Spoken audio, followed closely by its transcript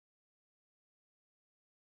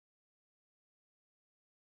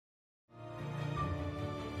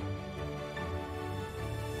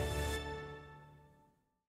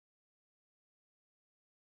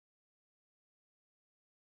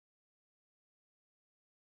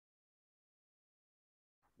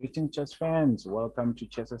Greetings, chess fans. Welcome to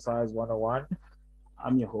Chess Exercise 101.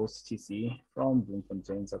 I'm your host, TC, from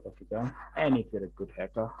Bloemfontein, South Africa. And if you're a good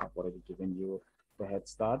hacker, I've already given you the head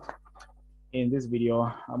start. In this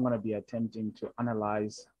video, I'm going to be attempting to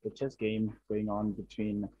analyze the chess game going on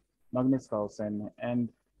between Magnus Carlsen and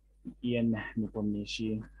Ian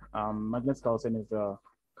Nepomniachtchi. Magnus Carlsen is the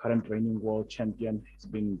current reigning world champion. He's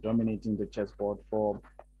been dominating the chessboard for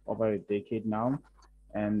over a decade now.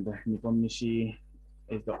 And Nepomniachtchi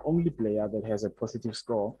is the only player that has a positive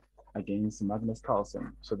score against Magnus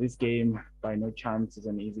Carlsen. So this game, by no chance, is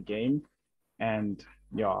an easy game. And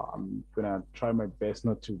yeah, I'm gonna try my best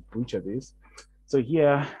not to butcher this. So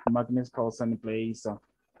here, Magnus Carlsen plays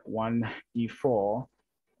 1d4,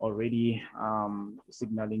 already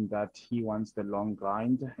signaling that he wants the long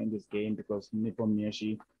grind in this game because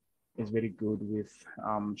Nepomniachtchi is very good with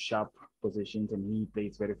sharp positions and he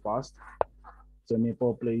plays very fast. So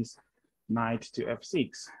Nepo plays knight to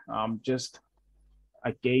f6, just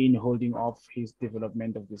again holding off his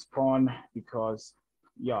development of this pawn because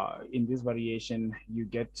yeah, in this variation you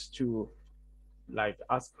get to like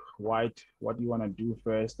ask white what you want to do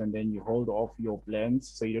first and then you hold off your plans,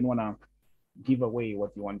 so you don't want to give away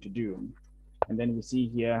what you want to do. And then we see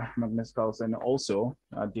here Magnus Carlsen also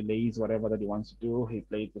delays whatever that he wants to do. He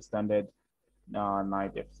played the standard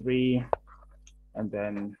knight f3, and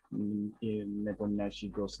then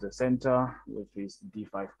Nepomniachtchi goes to the center with his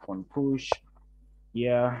d5 pawn push.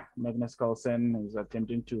 Here, Magnus Carlsen is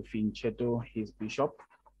attempting to fianchetto his bishop.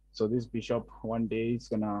 So this bishop one day is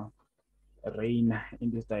gonna reign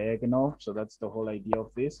in this diagonal. So that's the whole idea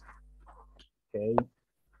of this. Okay,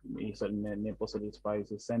 so Nepo solidifies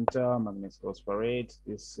the center. Magnus goes for it.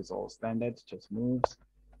 This is all standard, just moves.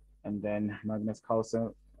 And then Magnus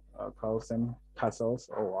Carlsen castles.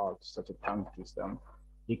 Oh wow, such a tongue twister.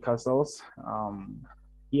 He castles.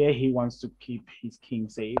 Here he wants to keep his king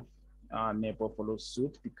safe. Nepo follows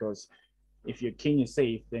suit because if your king is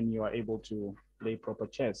safe, then you are able to play proper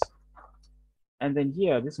chess. And then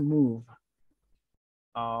here, this move,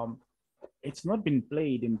 it's not been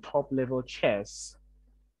played in top level chess,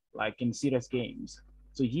 like in serious games.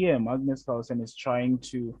 So here, Magnus Carlsen is trying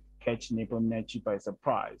to catch Nepomniachtchi by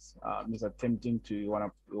surprise. He's attempting to, he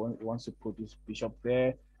wants to put his bishop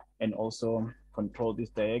there and also control this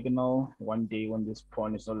diagonal. One day when this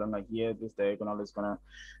pawn is no longer here, this diagonal is gonna,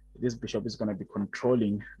 this bishop is gonna be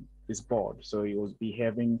controlling this board. So he will be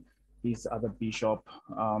having this other bishop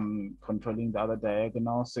controlling the other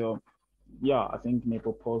diagonal. So yeah, I think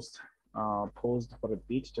Nepo paused for a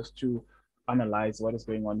bit just to analyze what is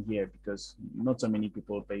going on here because not so many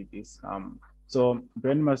people play this. So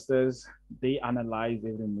grandmasters, they analyze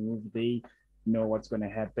every move. They know what's going to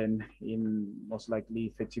happen in most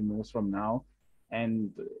likely 30 moves from now.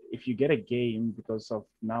 And if you get a game, because of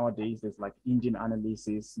nowadays there's like engine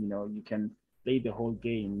analysis, you know, you can play the whole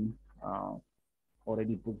game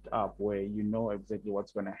already booked up where you know exactly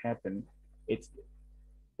what's going to happen. It's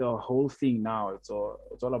the whole thing now. It's all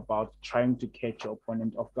about trying to catch your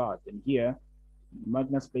opponent off guard. And here,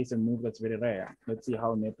 Magnus plays a move that's very rare. Let's see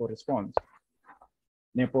how Nepo responds.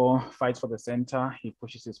 Nepo fights for the center. He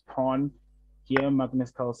pushes his pawn. Here,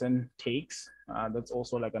 Magnus Carlsen takes. That's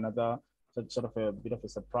also like another sort of a bit of a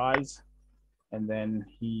surprise. And then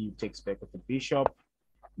he takes back with the bishop.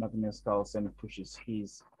 Magnus Carlsen pushes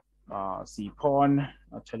his c pawn,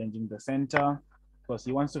 challenging the center because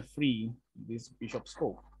he wants to free this bishop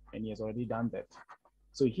scope, and he has already done that.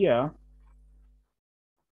 So here,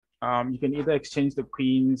 you can either exchange the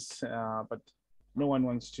queens, but no one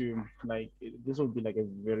wants to, like, this will be like a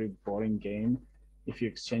very boring game if you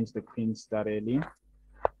exchange the queens that early.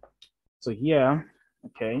 So here,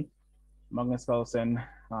 okay, Magnus Carlsen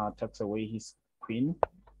tucks away his queen.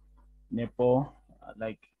 Nepo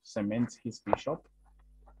like cements his bishop.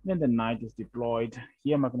 Then the knight is deployed.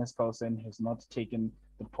 Here, Magnus Carlsen has not taken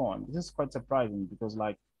the pawn. This is quite surprising because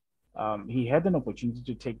like he had an opportunity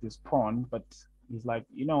to take this pawn, but he's like,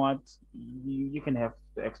 you know what, you can have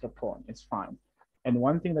the extra pawn. It's fine. And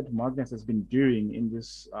one thing that Magnus has been doing in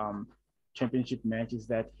this championship match is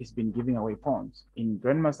that he's been giving away pawns. In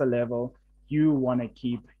Grandmaster level, you want to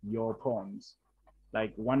keep your pawns.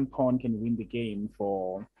 Like one pawn can win the game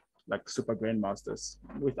for like super grandmasters.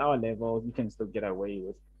 With our level, you can still get away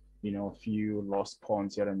with, you know, a few lost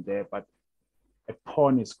pawns here and there, but a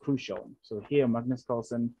pawn is crucial. So here, Magnus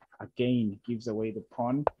Carlsen again gives away the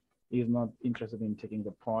pawn. He's not interested in taking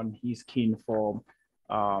the pawn. He's keen for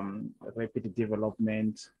rapid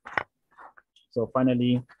development. So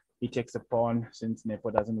finally, he takes the pawn since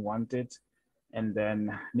Nepo doesn't want it. And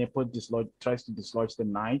then Nepo tries to dislodge the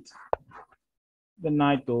knight. The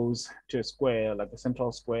knight goes to a square, like a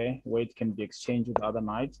central square, where it can be exchanged with other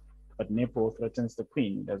knights. But Nepo threatens the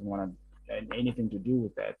queen. He doesn't want anything to do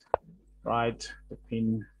with that, right? The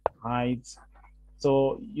queen hides.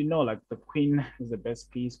 So, you know, like the queen is the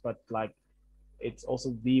best piece, but like it's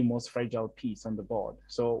also the most fragile piece on the board.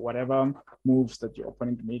 So whatever moves that your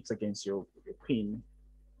opponent makes against your queen,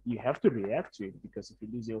 you have to react to it, because if you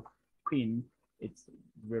lose your queen, it's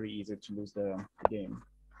very easy to lose the game.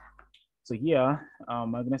 So here,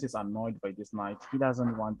 Magnus is annoyed by this knight. He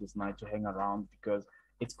doesn't want this knight to hang around because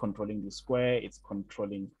it's controlling the square, it's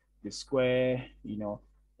controlling the square, you know,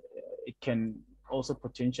 it can also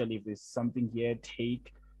potentially, if there's something here,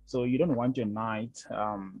 take. So you don't want your knight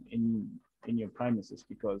in your premises,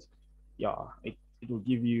 because yeah, it will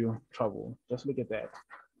give you trouble. Just look at that.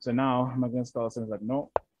 So now Magnus Carlsen is like,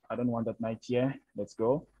 no, I don't want that knight here. Let's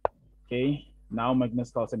go. Okay. Now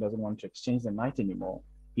Magnus Carlsen doesn't want to exchange the knight anymore.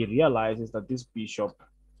 He realizes that this bishop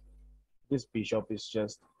is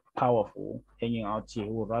just powerful, hanging out here. He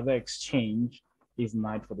would rather exchange his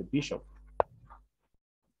knight for the bishop.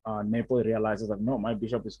 Nepo realizes that, no, my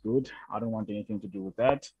bishop is good. I don't want anything to do with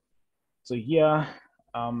that. So here,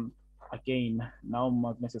 again, now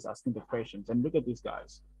Magnus is asking the questions. And look at these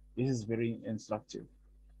guys. This is very instructive.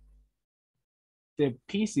 The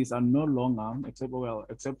pieces are no longer,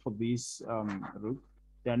 except for this rook,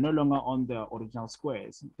 they are no longer on the original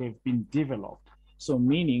squares. They've been developed. So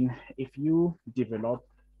meaning, if you develop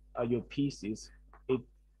your pieces,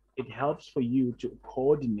 it helps for you to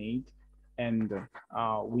coordinate and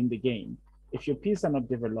win the game. If your pieces are not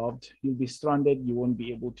developed, you'll be stranded, you won't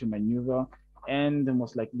be able to maneuver, and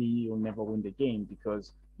most likely you'll never win the game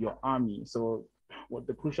because your army. So what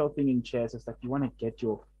the crucial thing in chess is that you want to get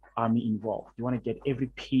your army involved. You want to get every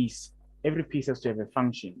piece has to have a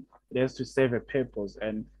function. It has to serve a purpose,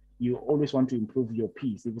 and you always want to improve your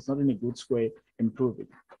piece. If it's not in a good square, improve it.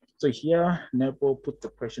 So here, Nepo put the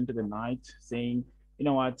question to the knight, saying, you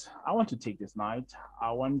know what, I want to take this knight.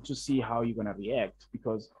 I want to see how you're going to react,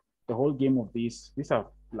 because the whole game of these are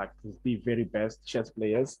like the very best chess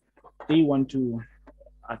players. They want to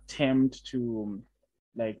attempt to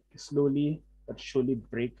like slowly but surely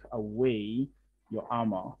break away your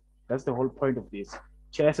armor. That's the whole point of this.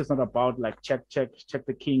 Chess is not about like check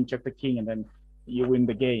the king, and then you win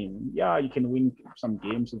the game. Yeah, you can win some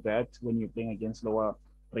games with that when you're playing against lower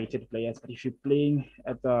rated players. But if you're playing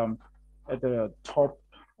at the top,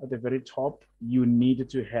 at the very top, you need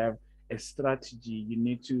to have a strategy. You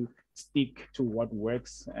need to stick to what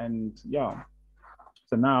works. And yeah,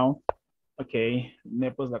 so now, okay,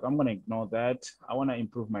 Nepo's like, I'm gonna ignore that. I wanna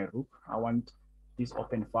improve my rook. I want this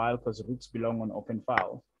open file because rooks belong on open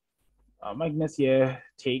file. Magnus here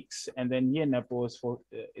takes, and then here Nepo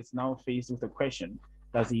is now faced with the question: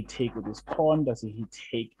 does he take with his pawn? Does he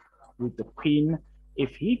take with the queen?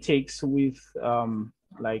 If he takes with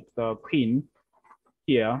like the queen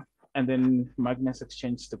here, and then Magnus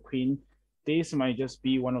exchanges the queen, this might just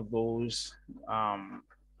be one of those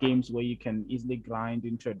games where you can easily grind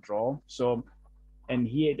into a draw. So, and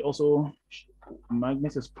here it also,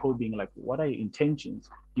 Magnus is probing like, what are your intentions?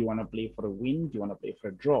 Do you want to play for a win? Do you want to play for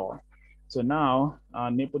a draw? So now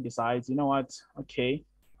Nepo decides, you know what? Okay,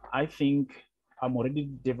 I think I'm already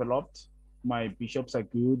developed. My bishops are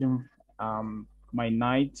good. My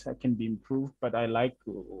knight can be improved, but I like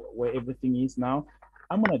where everything is now.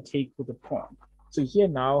 I'm gonna take with the pawn. So here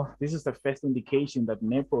now, this is the first indication that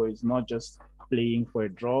Nepo is not just playing for a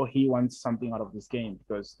draw. He wants something out of this game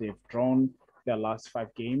because they've drawn their last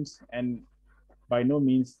 5 games, and by no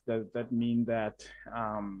means does that mean that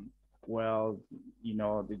well, you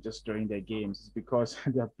know, they're just drawing their games. It's because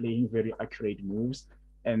they're playing very accurate moves,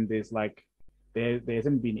 and there's like there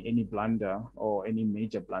hasn't been any blunder or any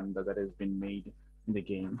major blunder that has been made in the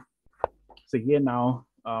game. So here now,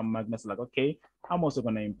 Magnus is like, okay, I'm also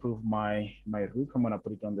gonna improve my rook. I'm gonna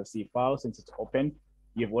put it on the C file since it's open.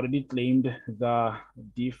 You've already claimed the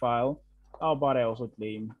D file. How about I also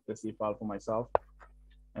claim the C file for myself?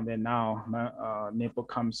 And then now Nepo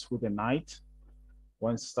comes with a knight.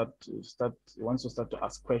 Wants to start to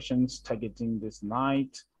ask questions targeting this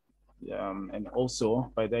knight, and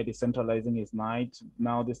also by that decentralizing his knight.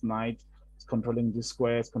 Now this knight is controlling this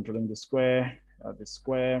square, is controlling the square,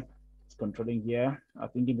 is controlling here. I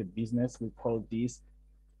think in the business we call this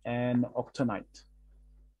an octoknight.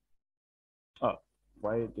 Oh,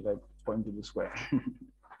 why did I point to the square?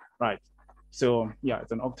 Right. So yeah,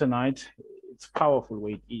 it's an octoknight. It's powerful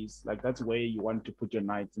where it is. Like that's where you want to put your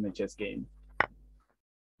knights in a chess game.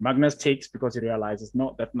 Magnus takes because he realizes,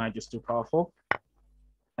 no, that knight is too powerful.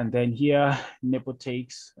 And then here, Nepo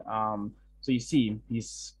takes. So you see,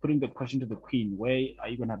 he's putting the question to the queen, where are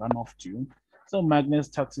you going to run off to? So Magnus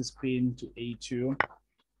tucks his queen to a2.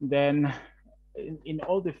 Then in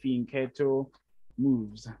all the fianchetto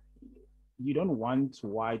moves, you don't want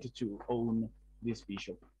white to own this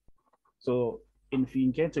bishop. So in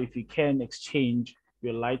fianchetto, if you can exchange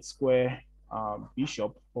your light square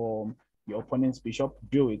bishop for your opponent's bishop,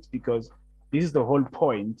 do it, because this is the whole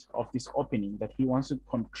point of this opening, that he wants to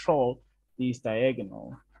control this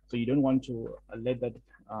diagonal. So you don't want to let that,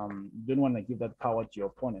 you don't want to give that power to your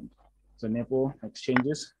opponent. So Nepo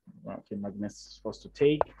exchanges. Okay, Magnus is forced to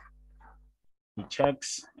take. He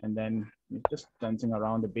checks, and then he's just dancing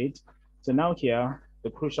around a bit. So now here,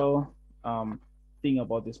 the crucial thing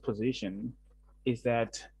about this position is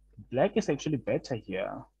that black is actually better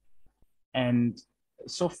here. And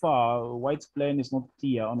so far, white's plan is not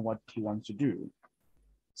clear on what he wants to do.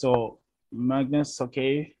 So Magnus,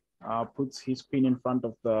 okay, puts his queen in front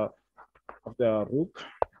of the rook.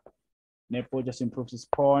 Nepo just improves his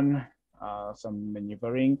pawn, some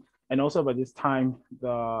maneuvering. And also by this time,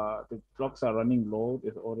 the clocks are running low.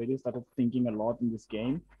 They've already started thinking a lot in this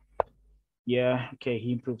game. Yeah, okay,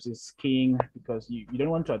 he improves his king, because you don't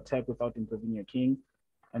want to attack without improving your king.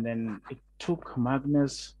 And then it took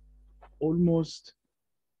Magnus almost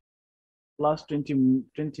plus 20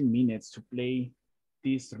 minutes to play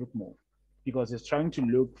this rook move, because he's trying to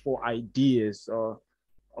look for ideas of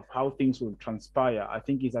how things will transpire. I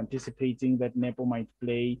think he's anticipating that Nepo might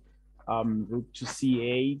play rook to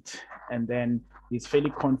c8, and then he's fairly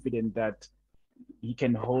confident that he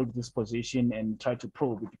can hold this position and try to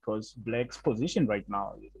probe it, because black's position right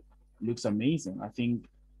now looks amazing. I think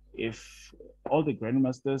if all the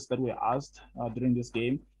grandmasters that were asked during this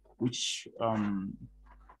game, which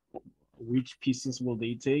pieces will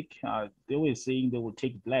they take, they were saying they will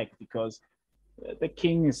take black, because the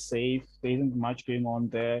king is safe. There isn't much going on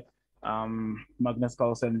there. Magnus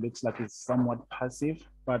Carlsen looks like he's somewhat passive,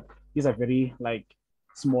 but these are very like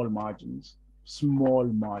small margins.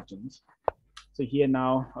 So here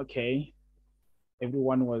now, okay,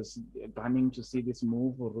 everyone was gunning to see this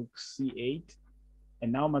move, rook c8,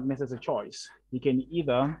 and now Magnus has a choice. He can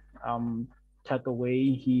either tuck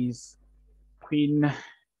away his queen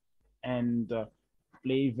and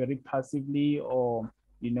play very passively, or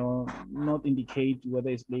not indicate whether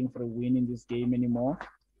he's playing for a win in this game anymore,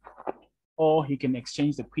 or he can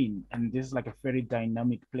exchange the queen. And this is like a very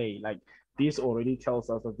dynamic play. Like, this already tells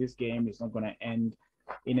us that this game is not going to end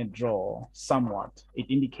in a draw. Somewhat it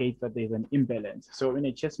indicates that there's an imbalance. So in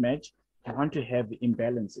a chess match, you want to have the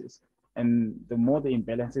imbalances, and the more the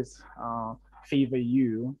imbalances favor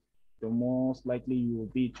you, the most likely you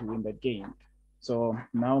will be to win that game. So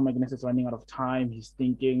now Magnus is running out of time. He's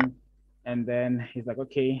thinking, and then he's like,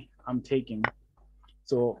 okay, I'm taking.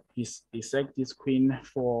 So he sacked his queen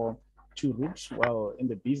for 2 rooks. Well, in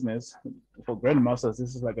the business, for grandmasters,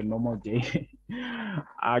 this is like a normal day.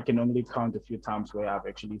 I can only count a few times where I've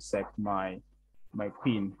actually sacked my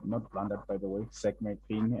queen, not blundered, by the way, sacked my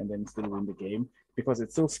queen and then still win the game, because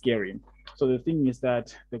it's still scary. So the thing is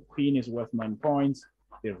that the queen is worth 9 points.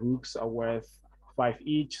 The rooks are worth 5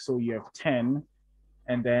 each. So you have 10.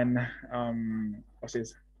 And then, what's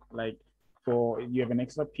this? Like, you have an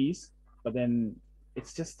extra piece, but then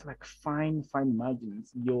it's just like fine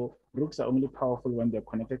margins. Your rooks are only powerful when they're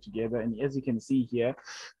connected together. And as you can see here,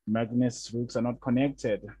 Magnus' rooks are not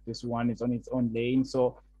connected. This one is on its own lane.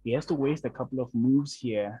 So he has to waste a couple of moves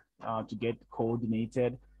here to get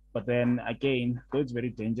coordinated. But then again, though it's very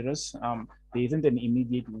dangerous, there isn't an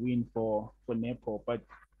immediate win for Nepo. But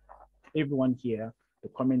everyone here, the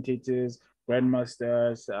commentators,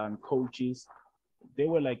 grandmasters, and coaches, they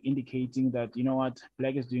were like indicating that, you know what,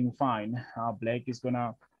 black is doing fine. Black is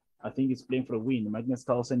gonna, I think he's playing for a win. Magnus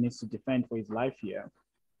Carlsen needs to defend for his life here,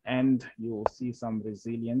 and you will see some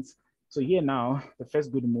resilience. So here now, the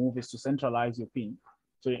first good move is to centralize your queen.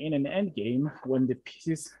 So in an end game, when the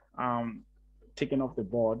pieces taken off the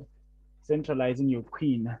board, centralizing your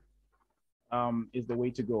queen is the way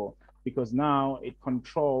to go, because now it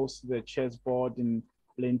controls the chessboard in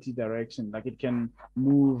plenty direction. Like, it can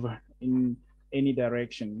move in any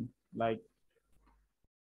direction. Like,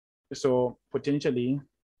 so potentially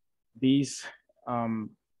these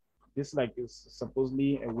this like is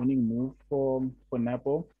supposedly a winning move for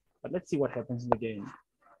Nepo, but let's see what happens in the game.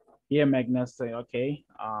 Here Magnus say, okay,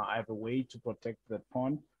 I have a way to protect the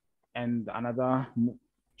pawn. And another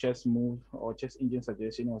chess move or chess engine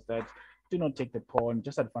suggestion was that do not take the pawn,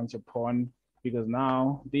 just advance your pawn, because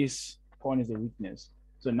now this pawn is a weakness.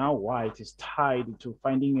 So now white is tied to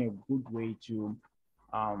finding a good way to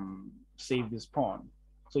save this pawn.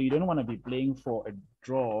 So you don't want to be playing for a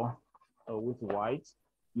draw with white.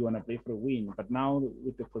 You want to play for a win. But now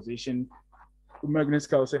with the position Magnus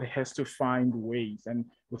Carlsen has to find ways, and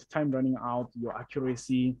with time running out, your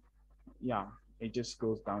accuracy, yeah, it just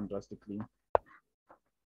goes down drastically.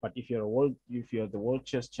 But if you're the world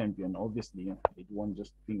chess champion, obviously it won't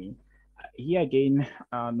just thingy. Here again,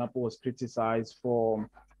 Nepo was criticized for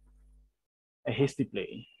a hasty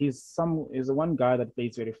play. He's the one guy that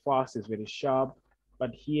plays very fast, is very sharp,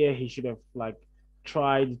 but here he should have like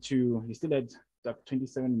tried to. He still had like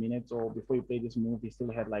 27 minutes, or before he played this move, he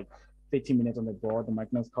still had like 30 minutes on the board. The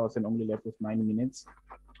Magnus Carlsen only left with 9 minutes,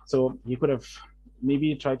 so he could have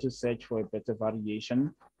maybe tried to search for a better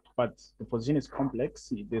variation. But the position is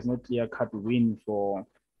complex. There's no clear-cut win for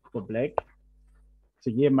Black.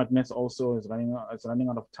 So here Magnus also is running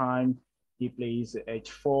out of time. He plays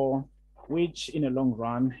h4, which in a long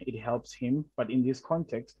run it helps him. But in this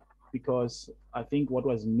context, because I think what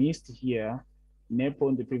was missed here, Nepo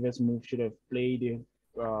in the previous move should have played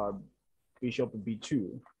uh, bishop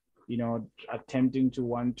b2. You know, attempting to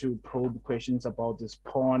want to probe questions about this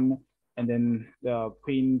pawn, and then the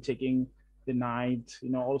queen taking the knight. You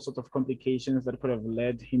know, all sorts of complications that could have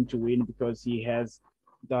led him to win because he has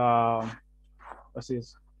the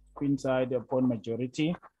versus queenside upon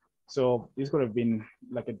majority. So this could have been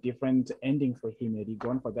like a different ending for him had he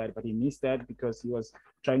gone for that, but he missed that because he was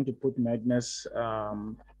trying to put Magnus,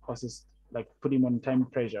 like put him on time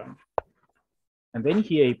pressure. And then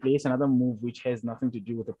here he plays another move which has nothing to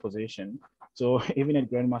do with the position. So even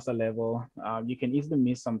at grandmaster level, you can easily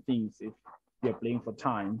miss some things if you're playing for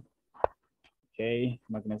time. Okay,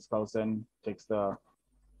 Magnus Carlsen takes the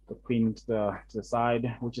queen to the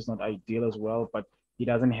side, which is not ideal as well, but he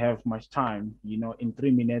doesn't have much time. You know, in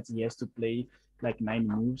 3 minutes, he has to play like 9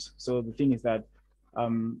 moves. So the thing is that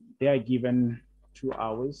they are given 2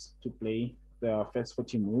 hours to play the first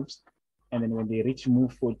 40 moves. And then when they reach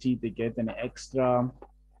move 40, they get an extra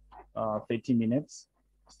 30 minutes,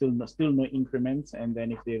 still no increments. And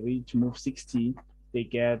then if they reach move 60, they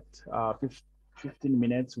get 15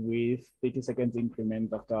 minutes with 30 seconds increment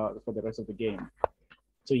for the rest of the game.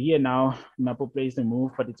 So here now, Nepo plays the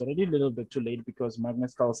move, but it's already a little bit too late because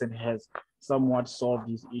Magnus Carlsen has somewhat solved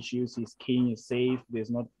these issues. His king is safe. There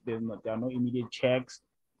are no immediate checks.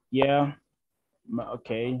 Yeah,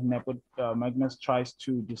 okay. Magnus tries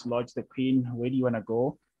to dislodge the queen. Where do you want to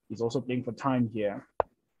go? He's also playing for time here.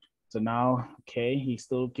 So now, okay, he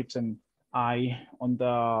still keeps an eye on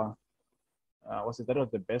the that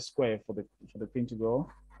was the best square for the queen to go.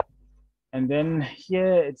 And then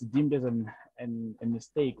here it's deemed as a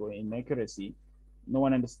mistake or inaccuracy. No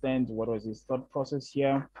one understands what was his thought process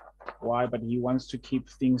here, why, but he wants to keep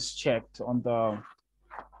things checked on the,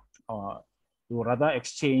 to rather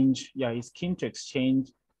exchange, yeah, he's keen to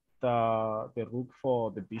exchange the rook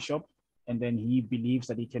for the bishop, and then he believes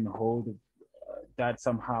that he can hold that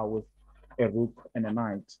somehow with a rook and a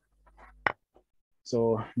knight.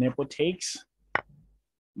 So Nepo takes,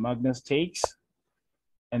 Magnus takes,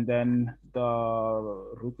 and then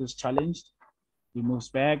the rook is challenged. He moves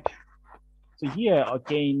back. So here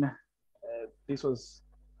again, this was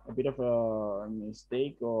a bit of a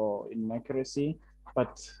mistake or inaccuracy,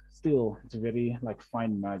 but still, it's a very like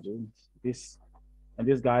fine margin. These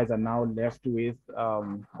guys are now left with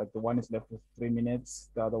like the one is left with 3 minutes,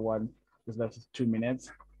 the other one is left with 2 minutes.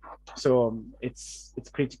 So it's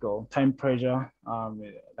critical. Time pressure,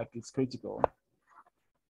 like it's critical.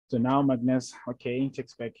 So now Magnus, okay,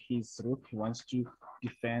 takes back his rook. He wants to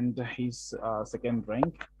defend his second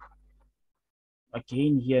rank.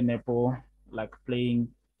 Again here, Nepo, like playing,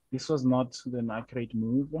 this was not an accurate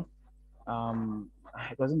move.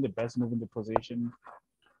 It wasn't the best move in the position.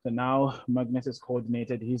 So now Magnus has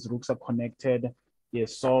coordinated, his rooks are connected. He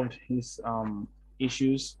has solved his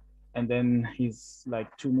issues. And then he's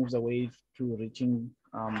like 2 moves away to reaching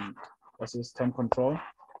what's his time control.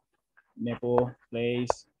 Nepo plays.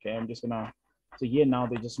 Okay, I'm just gonna. So here now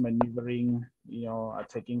they're just maneuvering, you know,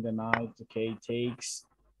 attacking the knight. Okay, takes,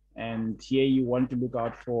 and here you want to look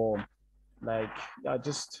out for like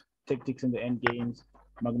just tactics in the end games.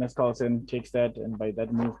 Magnus Carlsen takes that, and by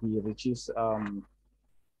that move he reaches time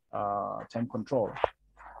control.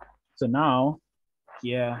 So now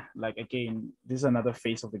here, like again, this is another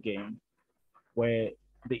phase of the game where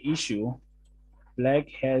the issue, Black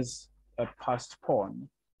has a passed pawn.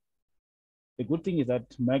 The good thing is that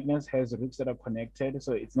Magnus has rooks that are connected,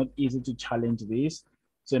 so it's not easy to challenge this.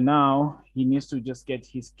 So now he needs to just get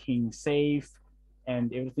his king safe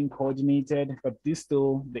and everything coordinated. But this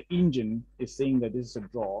still, the engine is saying that this is a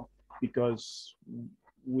draw because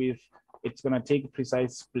it's gonna take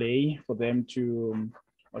precise play for them to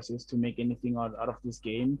make anything out of this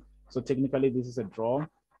game. So technically this is a draw,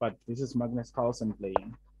 but this is Magnus Carlsen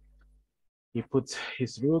playing. He puts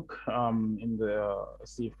his rook in the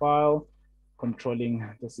c file, controlling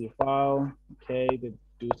the c file. Okay, they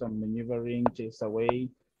do some maneuvering, chase away.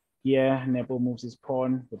 Here, Nepo moves his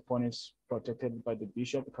pawn. The pawn is protected by the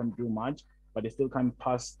bishop. It can't do much, but it still can't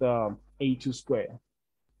pass the a2 square.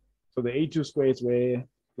 So the a2 square is where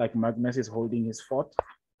like Magnus is holding his fort.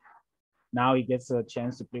 Now he gets a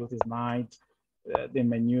chance to play with his knight, the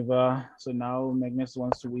maneuver. So now Magnus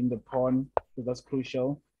wants to win the pawn, so that's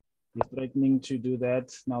crucial. He's threatening to do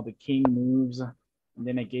that. Now the king moves, and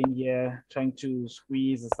then again here, trying to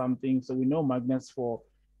squeeze something. So we know Magnus for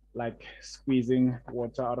like squeezing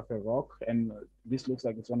water out of a rock, and this looks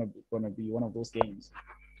like it's gonna be one of those games.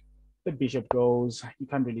 The bishop goes, you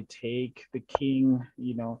can't really take the king,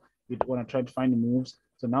 you know, you want to try to find moves.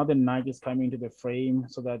 So now the knight is coming into the frame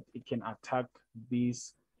so that it can attack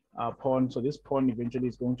this pawn. So this pawn eventually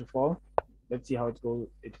is going to fall. Let's see how it goes.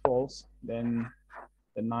 It falls. Then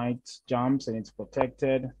the knight jumps and it's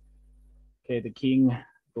protected. Okay, the king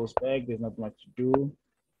goes back. There's not much to do.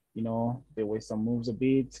 You know, they waste some moves a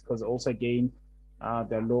bit because also again,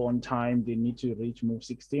 they're low on time. They need to reach move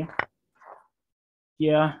 60.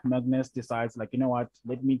 Here, Magnus decides like, you know what,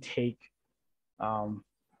 let me take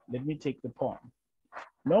the pawn.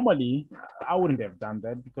 Normally, I wouldn't have done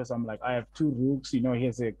that because I'm like, I have two rooks, you know,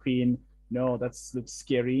 here's a queen. No, that looks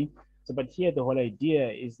scary. So, but here the whole idea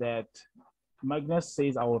is that Magnus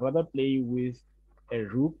says, I would rather play with a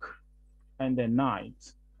rook and a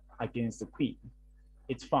knight against the queen.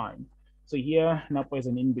 It's fine. So here, Nepo is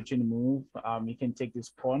an in-between move. You can take this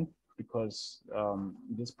pawn because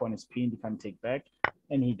this pawn is pinned, you can't take back.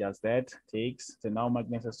 And he does that, takes. So now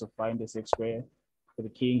Magnus has to find the safe square. For the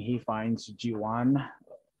king, he finds g1.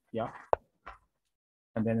 Yeah.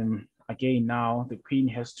 And then again, now the queen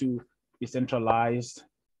has to be centralized.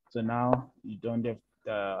 So now you don't have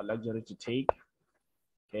the luxury to take.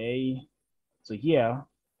 Okay. So here,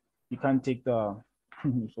 you can't take the,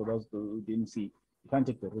 for those who didn't see, you can't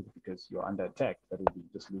take the rook because you're under attack. That would be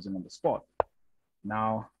just losing on the spot.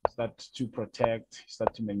 Now start to protect,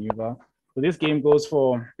 start to maneuver. So this game goes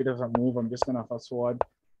for a bit of a move. I'm just gonna fast forward.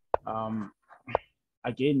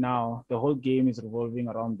 Again, now the whole game is revolving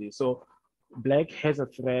around this. So black has a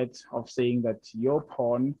threat of saying that your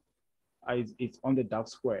pawn is on the dark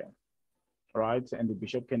square, right? And the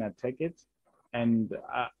bishop can attack it. And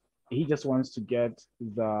he just wants to get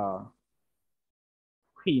the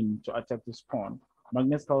queen to attack this pawn.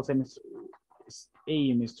 Magnus Carlsen's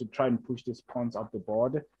aim is to try and push these pawns off the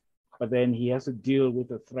board, but then he has to deal with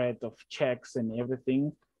the threat of checks and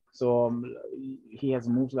everything. So he has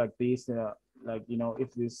moves like this, like, you know,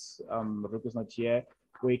 if this rook is not here,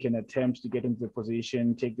 where he can attempt to get into the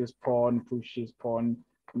position, take this pawn, push his pawn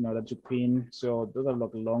in order to queen. So those are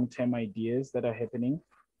like long-term ideas that are happening.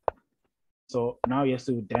 So now he has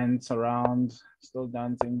to dance around, still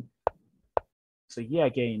dancing. So here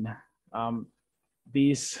again,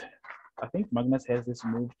 this, I think Magnus has this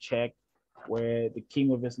move check where the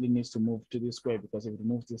king obviously needs to move to this square because if it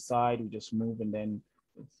moves this side, we just move and then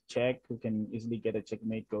it's check. We can easily get a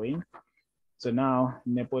checkmate going. So now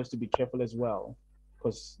Nepo has to be careful as well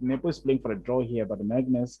because Nepo is playing for a draw here, but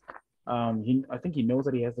Magnus, I think he knows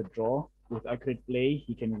that he has a draw. With accurate play,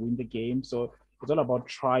 he can win the game. So it's all about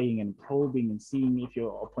trying and probing and seeing if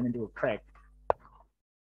your opponent will crack.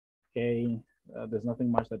 Okay, there's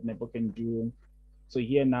nothing much that Nepo can do. So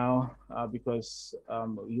here now, because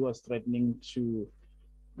he was threatening to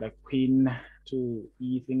like queen to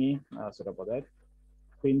e thingy, sorry about that,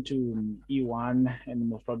 queen to e1, and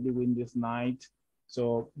most probably win this knight.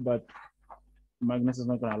 So, but Magnus is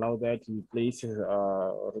not going to allow that. He plays his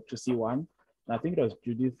rook to c1. And I think it was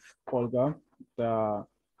Judith Polgar,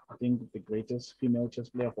 I think the greatest female chess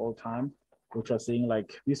player of all time, which was saying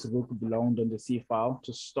like this rook belonged on the c file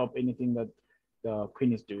to stop anything that the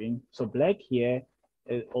queen is doing. So black here,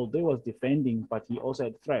 although he was defending, but he also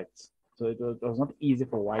had threats. So it was not easy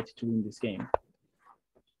for white to win this game.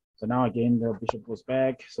 So now again, the bishop goes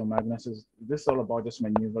back. So Magnus is, this is all about just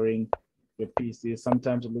maneuvering your pieces.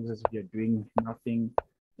 Sometimes it looks as if you're doing nothing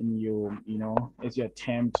and you know, as you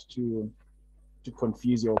attempt to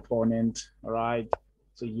confuse your opponent, all right?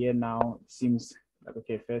 So here now, it seems like,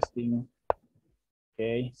 okay, first thing,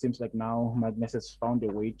 okay, seems like now Magnus has found a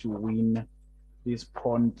way to win this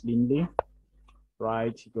pawn cleanly,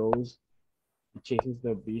 right? He goes, he chases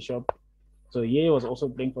the bishop. So here he was also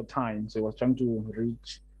playing for time. So he was trying to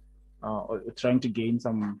reach, or trying to gain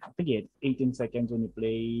some, I think he had 18 seconds when he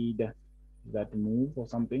played that move or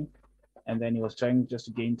something. And then he was trying just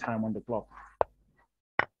to gain time on the clock.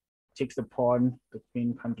 Takes the pawn, the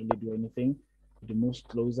queen can't really do anything. He moves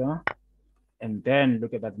closer. And then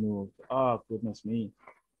look at that move. Oh, goodness me.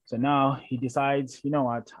 So now he decides, you know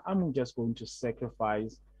what, I'm just going to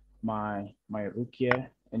sacrifice my rook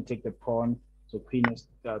here and take the pawn. So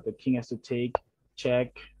the king has to take, check,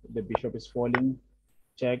 the bishop is falling,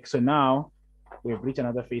 check. So now we've reached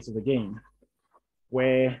another phase of the game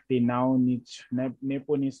where they now need,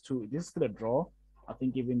 Nepo needs to, this is still a draw. I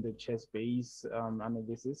think even the chess base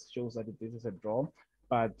analysis shows that this is a draw,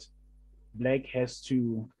 but black has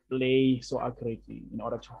to play so accurately in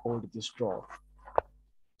order to hold this draw.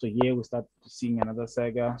 So here we start seeing another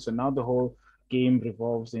saga. So now the whole game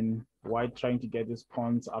revolves in white trying to get his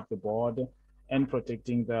pawns up the board and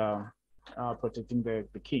protecting the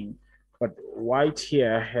king. But white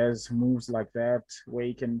here has moves like that where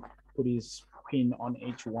he can put his queen on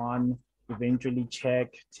h1, eventually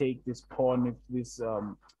check, take this pawn if this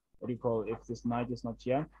what do you call, if this knight is not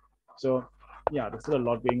here. So yeah, there's still a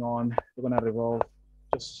lot going on. We're gonna revolve,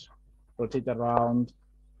 just rotate around.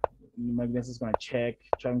 Magnus is going to check,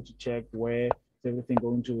 trying to check where is everything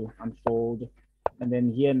going to unfold. And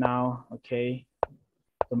then here now, okay,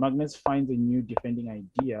 so Magnus finds a new defending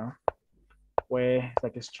idea where it's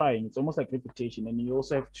like it's trying, it's almost like repetition. And you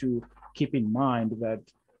also have to keep in mind that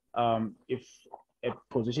if a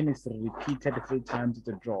position is repeated 3 times, it's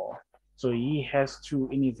a draw. So he has to,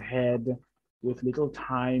 in his head, with little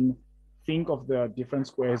time, think of the different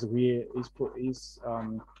squares where his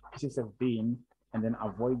pieces have been, and then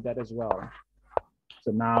avoid that as well.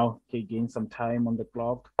 So now he gains some time on the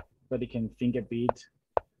clock so that he can think a bit.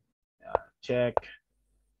 Check,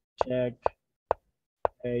 check.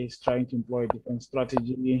 He's trying to employ a different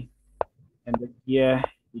strategy. And then here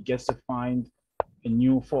he gets to find a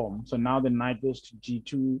new form. So now the knight goes to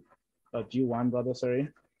G2, G1 rather, sorry.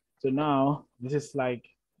 So now this is like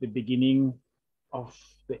the beginning of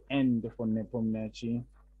the end for Nepomniachtchi.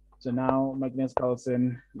 So now Magnus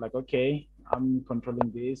Carlsen, like, okay, I'm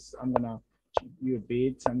controlling this. I'm gonna cheat you a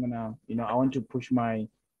bit. I'm gonna, I want to push my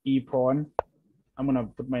E pawn. I'm gonna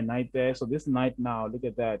put my knight there. So this knight now, look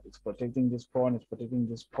at that. It's protecting this pawn. It's protecting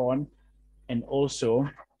this pawn, and also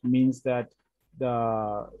means that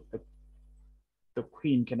the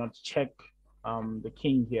queen cannot check the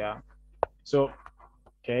king here. So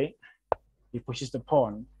okay, he pushes the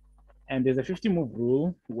pawn. And there's a 50 move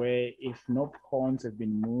rule where if no pawns have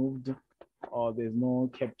been moved or there's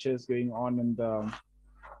no captures going on and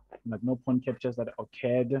like no pawn captures that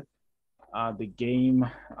occurred, the game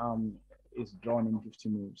is drawn in 50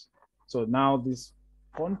 moves. So now this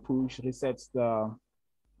pawn push resets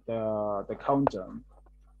the counter.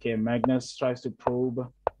 Okay, Magnus tries to probe.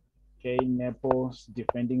 Okay, Nepo's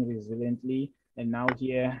defending resiliently. And now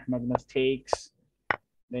here, Magnus takes,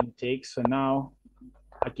 then takes. So now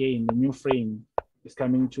again, the new frame is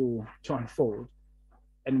coming to unfold.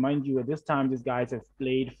 And mind you, at this time, these guys have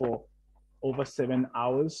played for over 7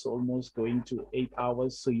 hours, almost going to 8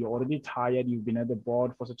 hours. So you're already tired. You've been at the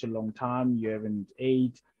board for such a long time. You haven't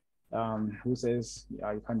ate. Who says,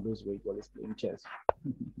 yeah, you can't lose weight while it's playing chess?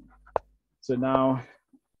 So now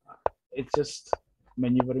it's just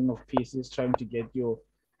maneuvering of pieces, trying to get your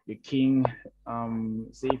king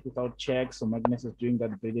safe without checks. So Magnus is doing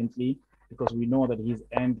that brilliantly, because we know that his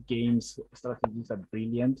end games strategies are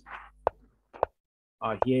brilliant.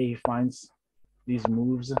 Here he finds these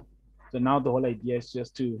moves. So now the whole idea is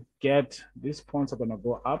just to get, these pawns are going to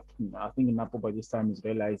go up. I think Nepo by this time is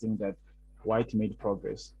realizing that white made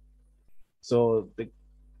progress. So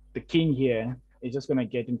the king here is just going to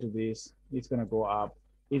get into this. He's going to go up.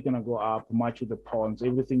 He's going to go up, match with the pawns.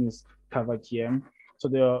 Everything is covered here. So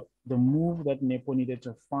the move that Nepo needed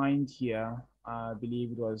to find here, I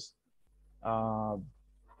believe it was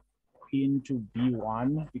queen to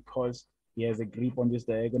b1, because he has a grip on this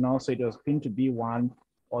diagonal. So it was queen to b1,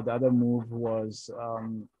 or the other move was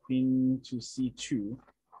queen to c2.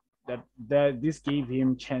 That this gave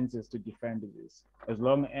him chances to defend this. As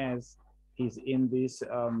long as he's in this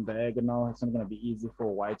diagonal, it's not going to be easy for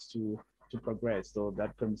white to progress. So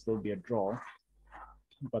that can still be a draw.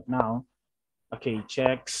 But now, okay,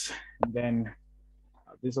 checks, and then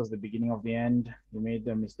this was the beginning of the end. He made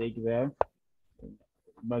the mistake there.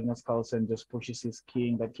 Magnus Carlsen just pushes his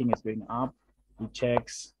king. That king is going up. He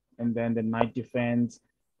checks, and then the knight defends.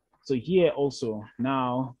 So here also,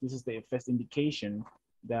 now, this is the first indication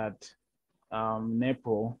that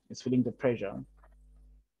Nepo is feeling the pressure.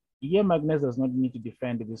 Here, Magnus does not need to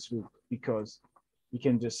defend this rook, because he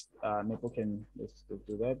can just, Nepo can, let's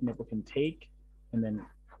do that. Nepo can take, and then,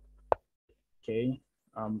 okay.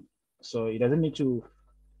 So he doesn't need to,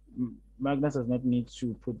 Magnus does not need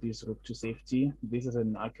to put this rook to safety. This is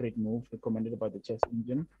an accurate move recommended by the chess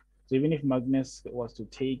engine. So even if Magnus was to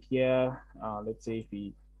take here, let's say if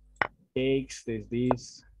he takes, there's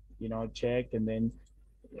this, check, and then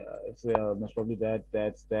Yeah, it's most probably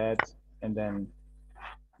that's that, and then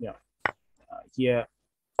yeah, here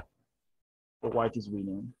the white is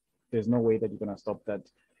winning. There's no way that you're gonna stop that.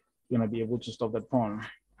 You're gonna be able to stop that pawn.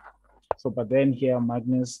 So, but then here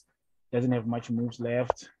Magnus doesn't have much moves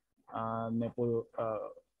left. Nepo,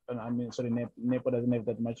 I mean, sorry, Nepo doesn't have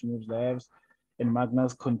that much moves left, and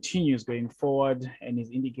Magnus continues going forward and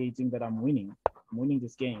is indicating that I'm winning. I'm winning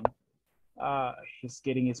this game. He's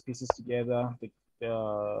getting his pieces together.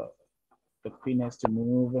 The queen has to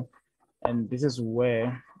move, and this is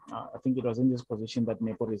where I think it was in this position that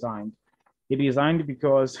Nepo resigned. He resigned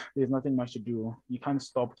because there's nothing much to do. You can't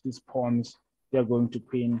stop these pawns. They're going to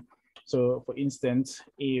queen. So, for instance,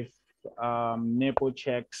 if Nepo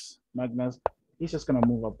checks Magnus, he's just gonna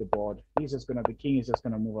move up the board. The king is just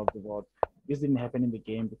gonna move up the board. This didn't happen in the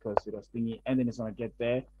game because it was thingy, and then it's gonna get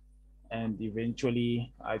there, and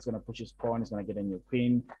eventually it's gonna push his pawn. It's gonna get a new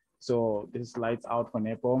queen. So this is lights out for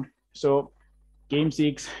Nepo. So game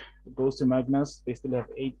 6 goes to Magnus. They still have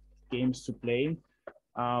 8 games to play.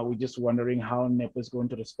 We're just wondering how Nepo is going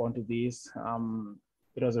to respond to this.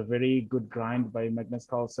 It was a very good grind by Magnus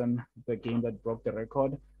Carlsen, the game that broke the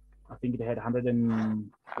record. I think it had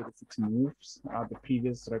 136 moves. The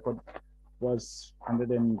previous record was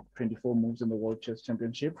 124 moves in the World Chess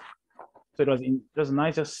Championship. So it was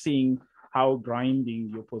nice just seeing how grinding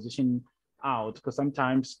your position out, because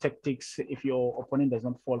sometimes tactics, if your opponent does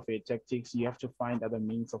not fall for your tactics, you have to find other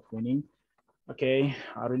means of winning. Okay,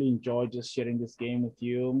 I really enjoyed just sharing this game with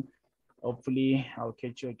you. Hopefully, I'll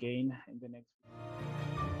catch you again in the next.